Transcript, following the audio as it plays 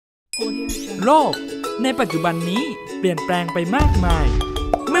โลกในปัจจุบันนี้เปลี่ยนแปลงไปมากมาย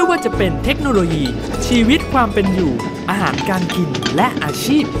ไม่ว่าจะเป็นเทคโนโลยีชีวิตความเป็นอยู่อาหารการกินและอา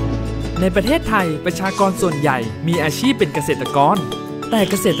ชีพในประเทศไทยประชากรส่วนใหญ่มีอาชีพเป็นเกษตรกรแต่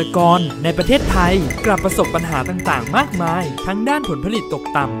เกษตรกรในประเทศไทยกลับประสบปัญหาต่างๆมากมายทั้งด้านผลผลิตตก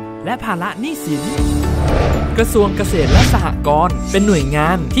ต่ำและภาระหนี้สินกระทรวงเกษตรและสหกรณ์เป็นหน่วยงา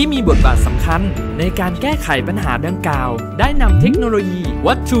นที่มีบทบาทสำคัญในการแก้ไขปัญหาดังกล่าวได้นำเทคโนโลยี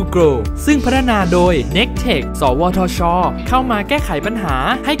What2Grow ซึ่งพัฒนาโดย Nextech สวทช เข้ามาแก้ไขปัญหา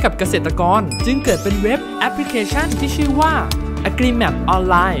ให้กับเกษตรกรจึงเกิดเป็นเว็บแอปพลิเคชันที่ชื่อว่า Agri-Map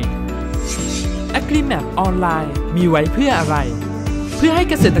Online Agri-Map Online มีไว้เพื่ออะไรเพื่อให้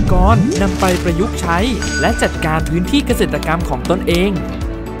เกษตรกรนำไปประยุกต์ใช้และจัดการพื้นที่เกษตรกรรมของตนเอง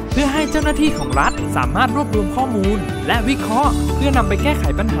เพื่อให้เจ้าหน้าที่ของรัฐสามารถรวบรวมข้อมูลและวิเคราะห์เพื่อนำไปแก้ไข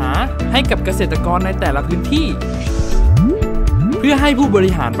ปัญหาให้กับเกษตรกรในแต่ละพื้นที่เพื่อให้ผู้บ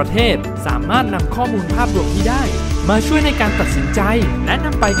ริหารประเทศสามารถนำข้อมูลภาพรวมที่ได้มาช่วยในการตัดสินใจและน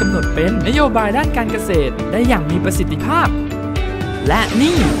ำไปกำหนดเป็นนโยบายด้านการเกษตรได้อย่างมีประสิทธิภาพและ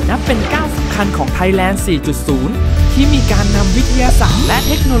นี่นับเป็นก้าวสำคัญของ Thailand 4.0 ที่มีการนำวิทยาศาสตร์และ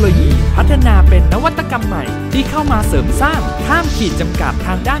เทคโนโลยีพัฒนาเป็นนวัตกรรมใหม่ที่เข้ามาเสริมสร้างข้ามขีดจำกัดท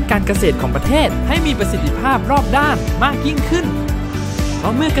างด้านการเกษตรของประเทศให้มีประสิทธิภาพรอบด้านมากยิ่งขึ้นเพรา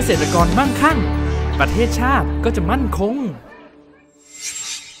ะเมื่อเกษตรกรมั่งคั่งประเทศชาติก็จะมั่นคง